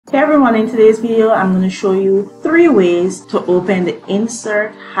Hey everyone, in today's video I'm going to show you 3 ways to open the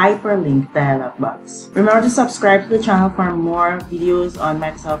insert hyperlink dialog box. Remember to subscribe to the channel for more videos on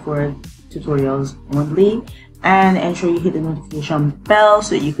Microsoft Word tutorials only, and ensure you hit the notification bell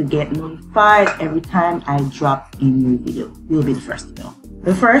so that you could get notified every time I drop a new video. You'll be the first to know.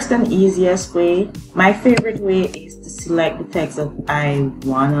 The first and easiest way, my favorite way, is to select the text that I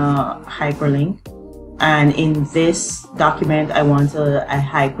wanna hyperlink. And in this document, I want a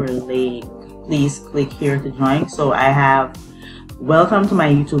hyperlink. Please click here to join. So I have welcome to my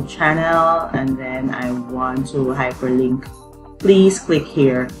YouTube channel, and then I want to hyperlink. Please click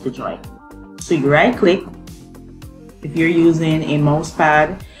here to join. So you right click. If you're using a mouse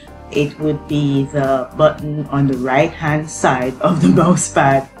pad, it would be the button on the right hand side of the mouse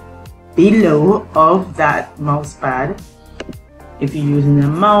pad, below of that mouse pad. If you're using a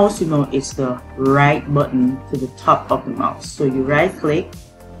mouse, you know it's the right button to the top of the mouse. So you right click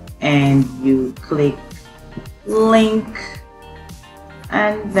and you click link,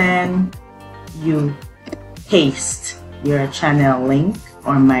 and then you paste your channel link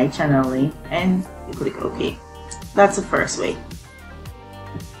or my channel link and you click OK. That's the first way.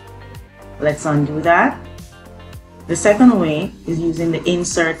 Let's undo that. The second way is using the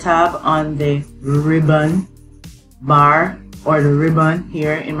insert tab on the ribbon bar, or the ribbon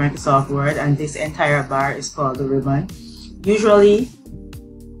here in Microsoft Word, and this entire bar is called the ribbon. Usually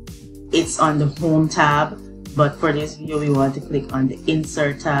it's on the home tab, but for this video we want to click on the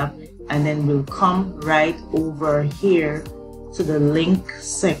insert tab, and then we'll come right over here to the link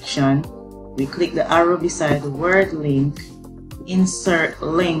section. We click the arrow beside the word link, insert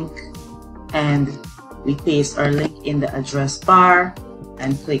link, and we paste our link in the address bar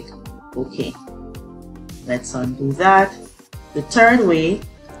and click OK. Let's undo that. The third way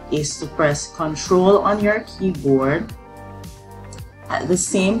is to press Ctrl on your keyboard at the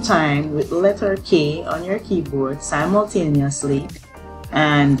same time with letter K on your keyboard simultaneously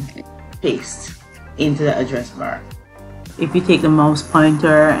and paste into the address bar. If you take the mouse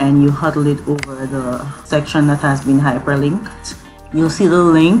pointer and you huddle it over the section that has been hyperlinked, you'll see the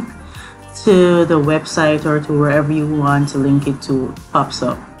link to the website or to wherever you want to link it to pops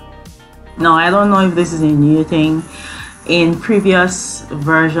up. Now, I don't know if this is a new thing. In previous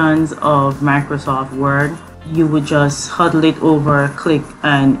versions of Microsoft Word, you would just huddle it over, click,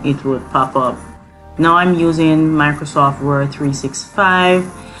 and it would pop up. Now I'm using Microsoft Word 365,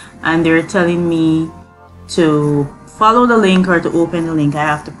 and they're telling me to follow the link or to open the link. I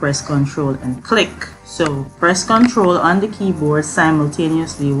have to press Ctrl and click. So press Ctrl on the keyboard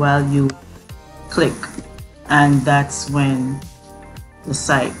simultaneously while you click, and that's when the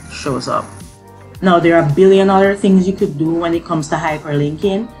site shows up. Now, there are a billion other things you could do when it comes to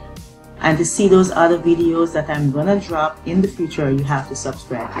hyperlinking, and to see those other videos that I'm gonna drop in the future, you have to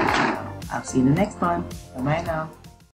subscribe to the channel. I'll see you in the next one. Bye bye now.